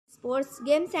sports.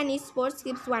 Games and sports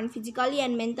keeps one physically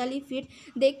and mentally fit.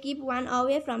 They keep one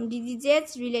away from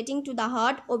diseases relating to the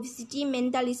heart, obesity,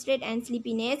 mental stress and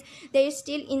sleepiness. They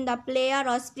instill in the player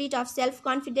a spirit of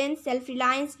self-confidence,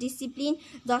 self-reliance, discipline,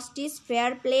 justice,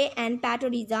 fair play and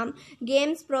patriotism.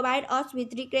 Games provide us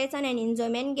with recreation and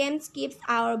enjoyment. Games keeps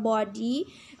our body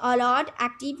alert,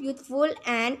 active, youthful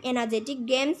and energetic.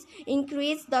 Games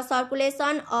increase the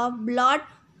circulation of blood,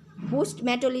 boost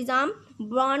metabolism,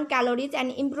 burn calories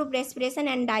and improve respiration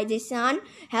and digestion.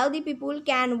 Healthy people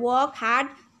can work hard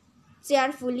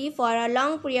cheerfully for a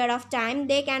long period of time.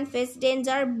 They can face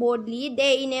danger boldly.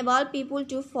 They enable people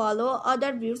to follow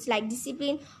other views like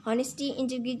discipline, honesty,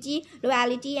 integrity,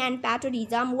 loyalty, and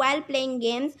patriotism. While playing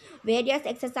games, various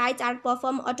exercises are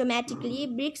performed automatically.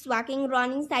 Brisk walking,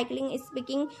 running, cycling,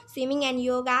 speaking, swimming, and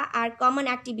yoga are common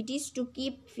activities to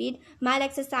keep fit. Mild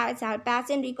exercise help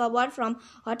patients recover from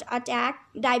heart attack,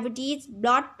 diabetes,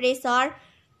 blood pressure,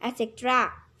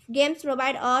 etc. Games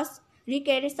provide us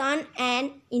recreation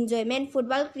and enjoyment.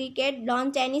 Football, cricket,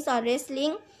 lawn tennis or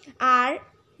wrestling are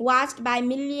watched by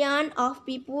millions of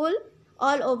people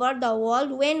all over the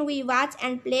world. When we watch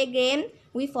and play games,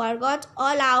 we forget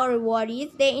all our worries.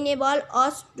 They enable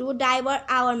us to divert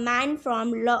our mind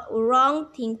from wrong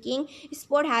thinking.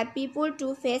 Sport help people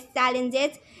to face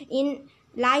challenges in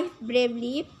life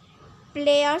bravely.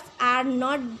 Players are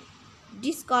not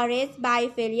discouraged by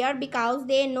failure because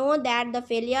they know that the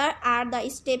failure are the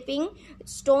stepping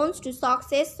stones to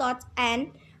success. Such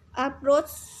an approach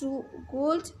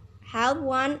could help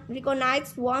one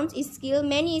recognize one's skill.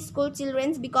 Many school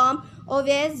children become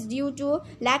obese due to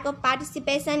lack of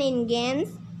participation in games.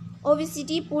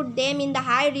 Obesity put them in the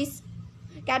high risk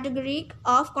category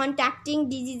of contracting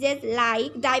diseases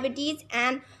like diabetes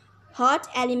and heart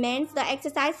elements. The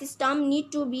exercise system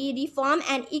need to be reformed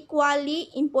and equally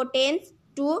important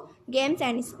to games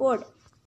and sport.